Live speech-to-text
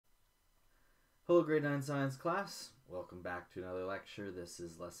Hello, grade 9 science class. Welcome back to another lecture. This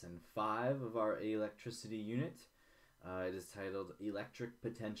is lesson 5 of our electricity unit. It is titled Electric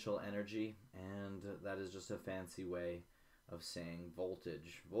Potential Energy, and that is just a fancy way of saying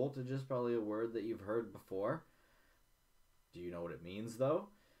voltage. Voltage is probably a word that you've heard before. Do you know what it means, though?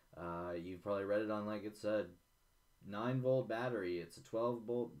 You've probably read it on it's a 9-volt battery, it's a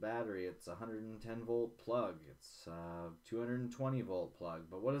 12-volt battery, it's a 110-volt plug, it's a 220-volt plug.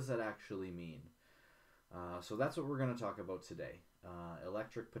 But what does that actually mean? So that's what we're going to talk about today,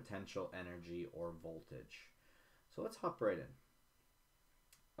 electric potential energy or voltage. So let's hop right in.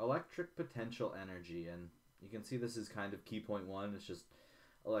 Electric potential energy, and you can see this is kind of key point 1, it's just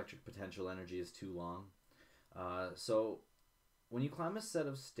electric potential energy is too long. So when you climb a set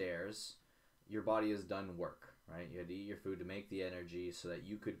of stairs, your body has done work, right? You had to eat your food to make the energy so that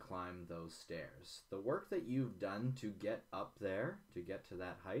you could climb those stairs. The work that you've done to get up there, to get to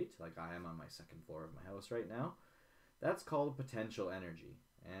that height, like I am on my second floor of my house right now, that's called potential energy.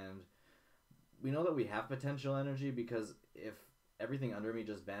 And we know that we have potential energy because if everything under me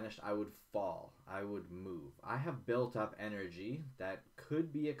just vanished, I would fall. I would move. I have built up energy that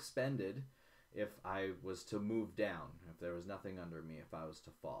could be expended if I was to move down, if there was nothing under me, if I was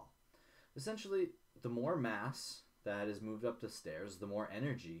to fall. Essentially, the more mass that is moved up the stairs, the more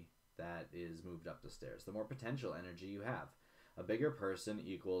energy that is moved up the stairs, the more potential energy you have. A bigger person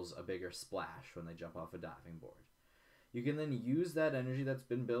equals a bigger splash when they jump off a diving board. You can then use that energy that's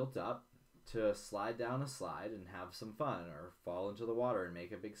been built up to slide down a slide and have some fun, or fall into the water and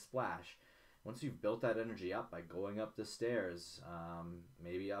make a big splash. Once you've built that energy up by going up the stairs,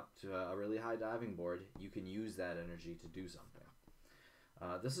 maybe up to a really high diving board, you can use that energy to do something.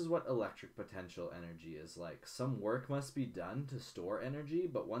 This is what electric potential energy is like. Some work must be done to store energy,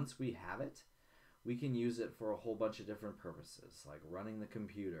 but once we have it, we can use it for a whole bunch of different purposes, like running the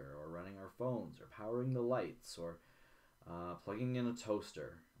computer, or running our phones, or powering the lights, or plugging in a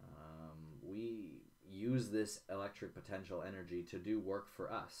toaster. We use this electric potential energy to do work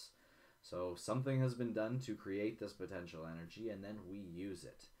for us. So something has been done to create this potential energy, and then we use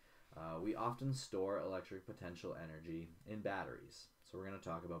it. We often store electric potential energy in batteries. So we're going to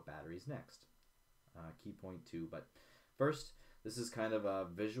talk about batteries next. Key point 2. But first, this is kind of a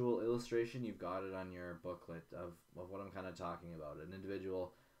visual illustration. You've got it on your booklet of what I'm kind of talking about. An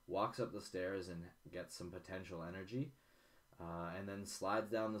individual walks up the stairs and gets some potential energy, and then slides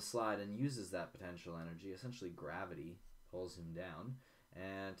down the slide and uses that potential energy. Essentially, gravity pulls him down,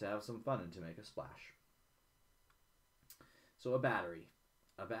 and to have some fun and to make a splash. So a battery.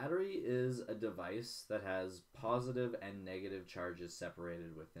 A battery is a device that has positive and negative charges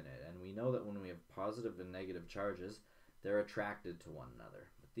separated within it. And we know that when we have positive and negative charges, they're attracted to one another.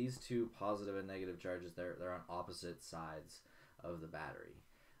 But these two positive and negative charges, they're on opposite sides of the battery.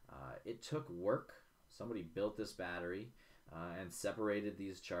 It took work. Somebody built this battery and separated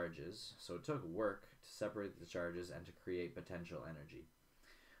these charges. So it took work to separate the charges and to create potential energy.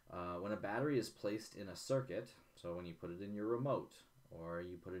 When a battery is placed in a circuit, so when you put it in your remote, or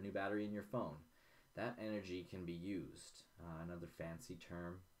you put a new battery in your phone, that energy can be used. Another fancy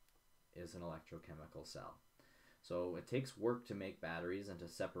term is an electrochemical cell. So it takes work to make batteries and to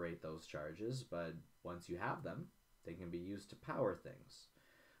separate those charges, but once you have them, they can be used to power things.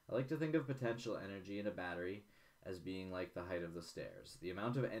 I like to think of potential energy in a battery as being like the height of the stairs. The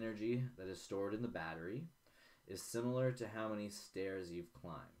amount of energy that is stored in the battery is similar to how many stairs you've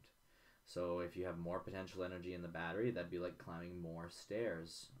climbed. So if you have more potential energy in the battery, that'd be like climbing more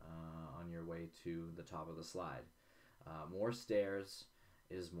stairs on your way to the top of the slide. More stairs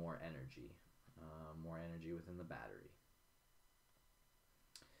is more energy within the battery.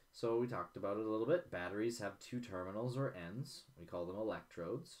 So we talked about it a little bit. Batteries have two terminals or ends. We call them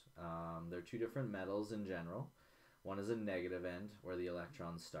electrodes. They're two different metals in general. One is a negative end where the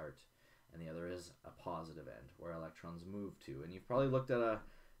electrons start, and the other is a positive end where electrons move to. And you've probably looked at a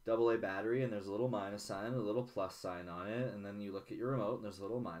AA battery and there's a little minus sign, a little plus sign on it, and then you look at your remote and there's a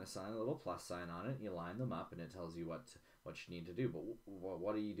little minus sign, a little plus sign on it, and you line them up and it tells you what you need to do. But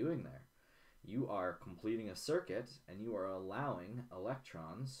what are you doing there? You are completing a circuit and you are allowing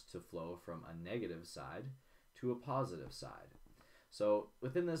electrons to flow from a negative side to a positive side. So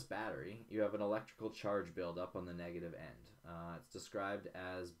within this battery, you have an electrical charge buildup on the negative end. It's described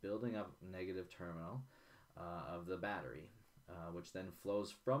as building up negative terminal of the battery, which then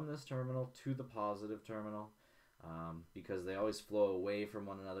flows from this terminal to the positive terminal, because they always flow away from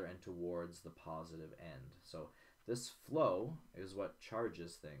one another and towards the positive end. So this flow is what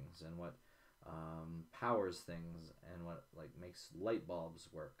charges things and what powers things and what makes light bulbs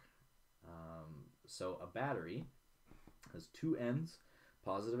work. So a battery has two ends,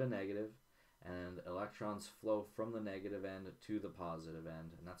 positive and negative, and electrons flow from the negative end to the positive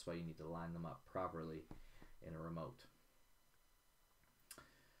end, and that's why you need to line them up properly in a remote.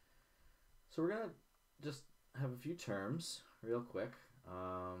 So we're going to just have a few terms real quick.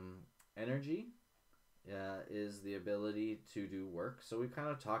 Energy is the ability to do work. So we kind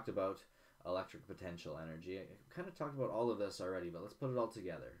of talked about electric potential energy. I kind of talked about all of this already, but let's put it all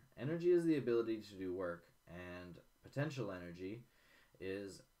together. Energy is the ability to do work, and potential energy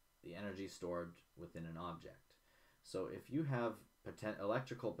is the energy stored within an object. So if you have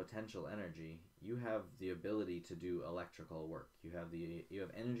electrical potential energy, you have the ability to do electrical work. You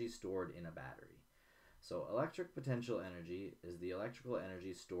have energy stored in a battery. So electric potential energy is the electrical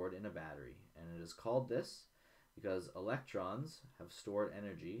energy stored in a battery, and it is called this because electrons have stored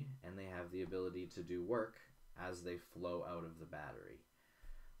energy and they have the ability to do work as they flow out of the battery.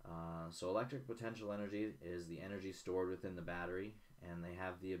 So electric potential energy is the energy stored within the battery, and they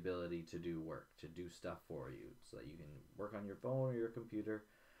have the ability to do work, to do stuff for you, so that you can work on your phone or your computer,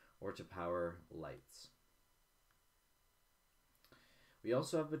 or to power lights. We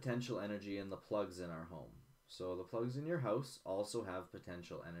also have potential energy in the plugs in our home. So the plugs in your house also have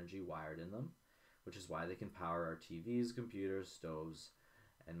potential energy wired in them, which is why they can power our TVs, computers, stoves,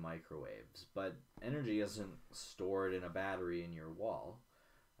 and microwaves. But energy isn't stored in a battery in your wall.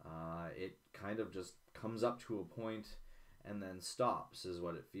 It kind of just comes up to a point and then stops, is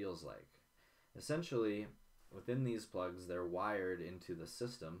what it feels like. Essentially, within these plugs, they're wired into the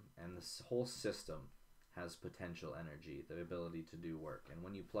system, and this whole system has potential energy, the ability to do work. And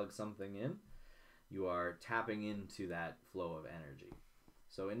when you plug something in, you are tapping into that flow of energy.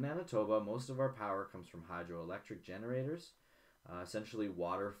 So in Manitoba, most of our power comes from hydroelectric generators. Essentially,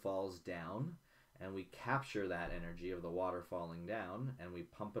 water falls down, and we capture that energy of the water falling down, and we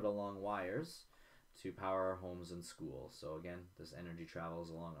pump it along wires to power our homes and schools. So again, this energy travels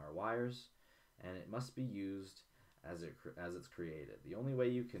along our wires, and it must be used as it's created. The only way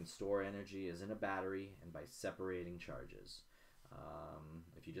you can store energy is in a battery and by separating charges.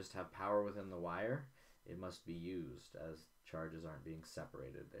 If you just have power within the wire, it must be used as charges aren't being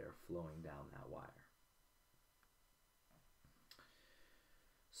separated. They're flowing down that wire.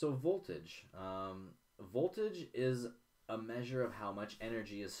 So voltage. Voltage is a measure of how much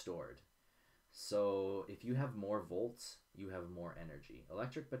energy is stored. So if you have more volts, you have more energy.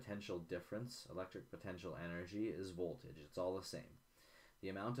 Electric potential difference, electric potential energy is voltage. It's all the same. The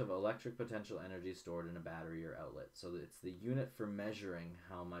amount of electric potential energy stored in a battery or outlet. So it's the unit for measuring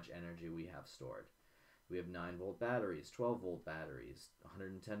how much energy we have stored. We have 9-volt batteries, 12-volt batteries,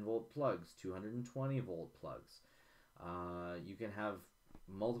 110-volt plugs, 220-volt plugs. You can have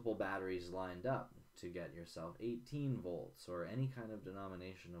multiple batteries lined up to get yourself 18 volts or any kind of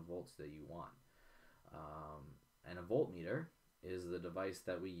denomination of volts that you want. And a voltmeter is the device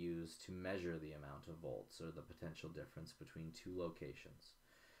that we use to measure the amount of volts or the potential difference between two locations.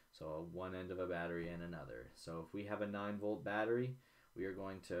 So one end of a battery and another. So if we have a 9-volt battery, we are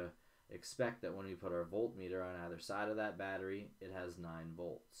going to expect that when we put our voltmeter on either side of that battery, it has 9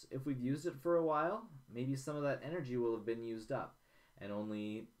 volts. If we've used it for a while, maybe some of that energy will have been used up, and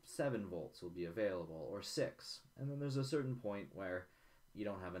only 7 volts will be available, or 6. And then there's a certain point where you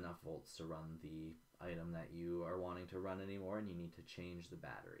don't have enough volts to run the item that you are wanting to run anymore, and you need to change the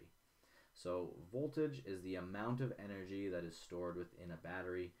battery. So voltage is the amount of energy that is stored within a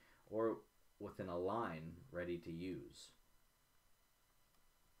battery or within a line ready to use.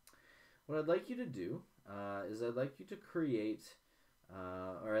 What I'd like you to do is I'd like you to create,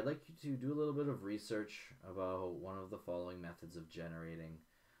 or I'd like you to do a little bit of research about one of the following methods of generating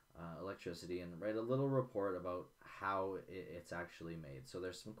electricity and write a little report about how it's actually made. So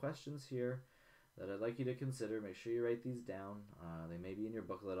there's some questions here that I'd like you to consider. Make sure you write these down. They may be in your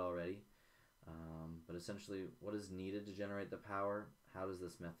booklet already. But essentially, what is needed to generate the power? How does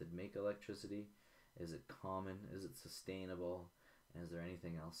this method make electricity? Is it common? Is it sustainable? And is there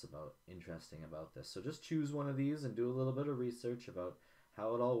anything else interesting about this? So just choose one of these and do a little bit of research about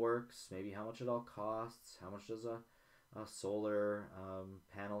how it all works, maybe how much it all costs, how much does a solar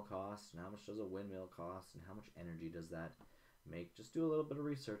panel cost, and how much does a windmill cost, and how much energy does that make. Just do a little bit of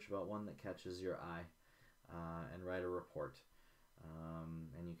research about one that catches your eye and write a report.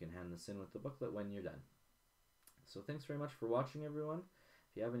 And you can hand this in with the booklet when you're done. So thanks very much for watching, everyone.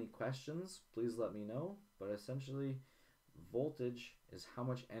 If you have any questions, please let me know. But essentially, voltage is how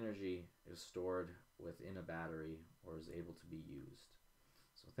much energy is stored within a battery or is able to be used.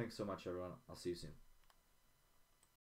 So thanks so much, everyone. I'll see you soon.